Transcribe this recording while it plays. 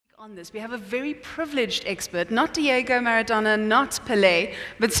On this, we have a very privileged expert, not Diego Maradona, not Pelé,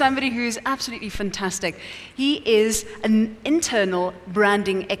 but somebody who's absolutely fantastic. He is an internal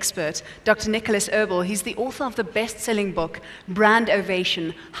branding expert, Dr. Nikolaus Eberl. He's the author of the best-selling book, Brand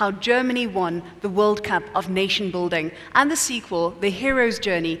Ovation, How Germany Won the World Cup of Nation Building, and the sequel, The Hero's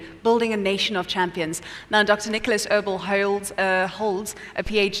Journey, Building a Nation of Champions. Now, Dr. Nikolaus Eberl holds a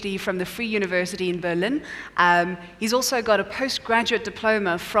PhD from the Free University in Berlin. He's also got a postgraduate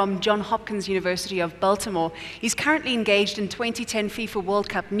diploma from Johns Hopkins University of Baltimore. He's currently engaged in 2010 FIFA World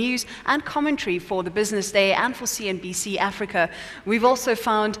Cup news and commentary for the Business Day and for CNBC Africa. We've also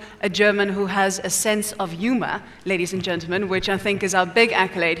found a German who has a sense of humor, ladies and gentlemen, which I think is our big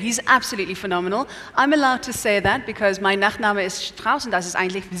accolade. He's absolutely phenomenal. I'm allowed to say that because my Nachname ist Strauss und das ist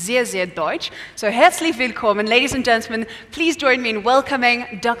eigentlich sehr, sehr deutsch. So herzlich willkommen, ladies and gentlemen. Please join me in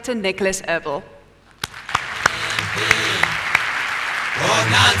welcoming Dr. Nikolaus Eberl.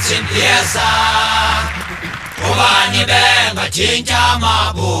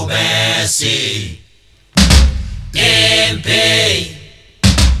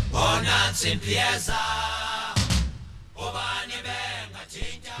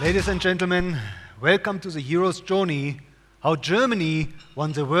 Ladies and gentlemen, welcome to the hero's journey, how Germany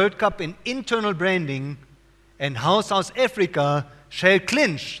won the World Cup in internal branding and how South Africa shall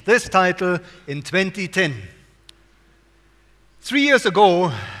clinch this title in 2010. 3 years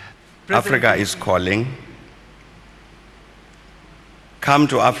ago, Africa is calling. Come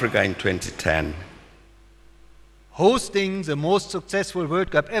to Africa in 2010. Hosting the most successful World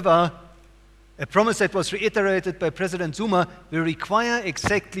Cup ever, a promise that was reiterated by President Zuma, will require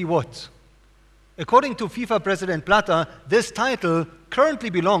exactly what? According to FIFA President Blatter, this title currently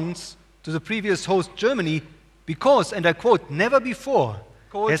belongs to the previous host Germany because, and I quote, never before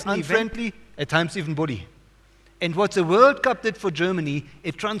has an unfriendly, at times even bully. And what the World Cup did for Germany,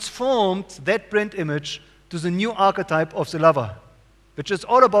 it transformed that brand image to the new archetype of the lover, which is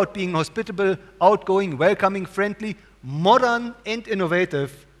all about being hospitable, outgoing, welcoming, friendly, modern, and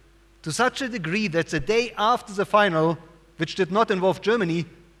innovative, to such a degree that the day after the final, which did not involve Germany,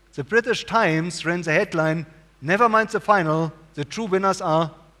 the British Times ran the headline, "Never mind the final, the true winners are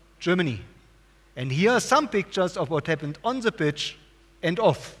Germany." And here are some pictures of what happened on the pitch and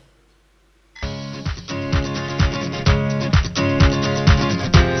off.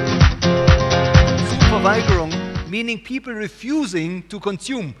 Verweigerung, meaning people refusing to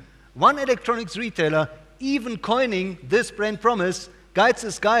consume. One electronics retailer even coining this brand promise, Geiz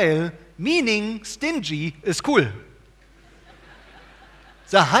ist geil, meaning stingy is cool.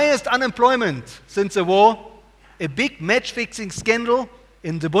 The highest unemployment since the war, a big match-fixing scandal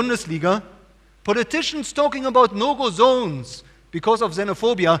in the Bundesliga, politicians talking about no-go zones because of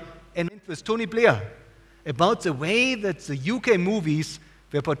xenophobia, and with Tony Blair about the way that the UK movies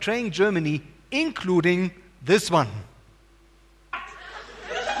were portraying Germany, including this one.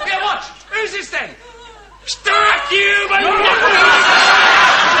 Yeah, watch! Who's this then? Stark you, my I'll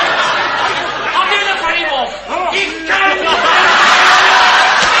do the funny walk! You can't!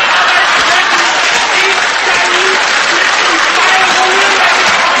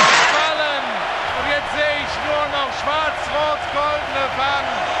 Und jetzt sehe ich nur noch schwarz-rot-goldene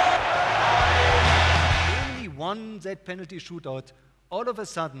Fahnen. Only won that penalty shootout. All of a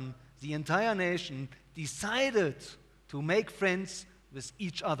sudden, the entire nation decided to make friends with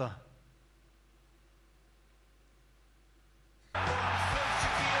each other.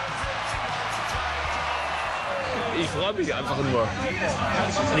 Ich freue mich einfach nur.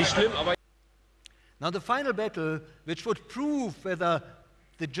 Nicht schlimm, aber... Now the final battle, which would prove whether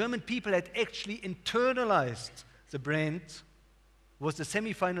the German people had actually internalized the brand, was the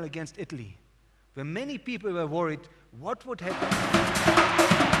semi-final against Italy, where many people were worried what would happen.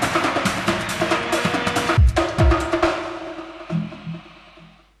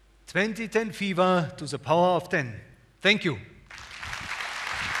 2010 fever to the power of 10. Thank you.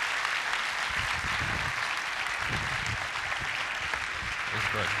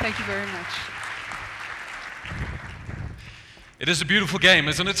 Thank you very much. It is a beautiful game,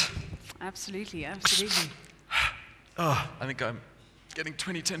 isn't it? Absolutely, absolutely. Oh, I think I'm getting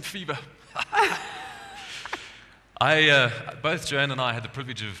 2010 fever. Both Joanne and I had the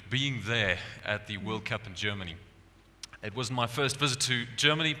privilege of being there at the World Cup in Germany. It wasn't my first visit to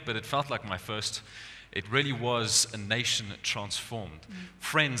Germany, but it felt like my first. It really was a nation transformed.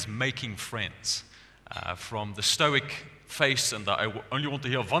 Friends making friends. From the stoic face and I only want to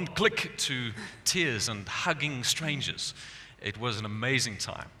hear one click to tears and hugging strangers. It was an amazing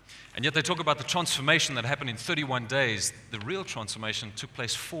time. And yet they talk about the transformation that happened in 31 days. The real transformation took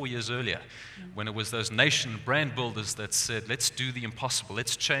place 4 years earlier, when it was those nation brand builders that said, let's do the impossible.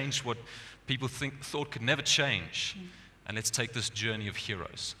 Let's change what people thought could never change. And let's take this journey of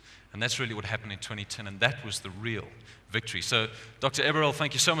heroes. And that's really what happened in 2010, and that was the real victory. So, Dr. Eberl,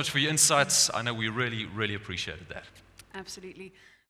 thank you so much for your insights. I know we really, really appreciated that. Absolutely.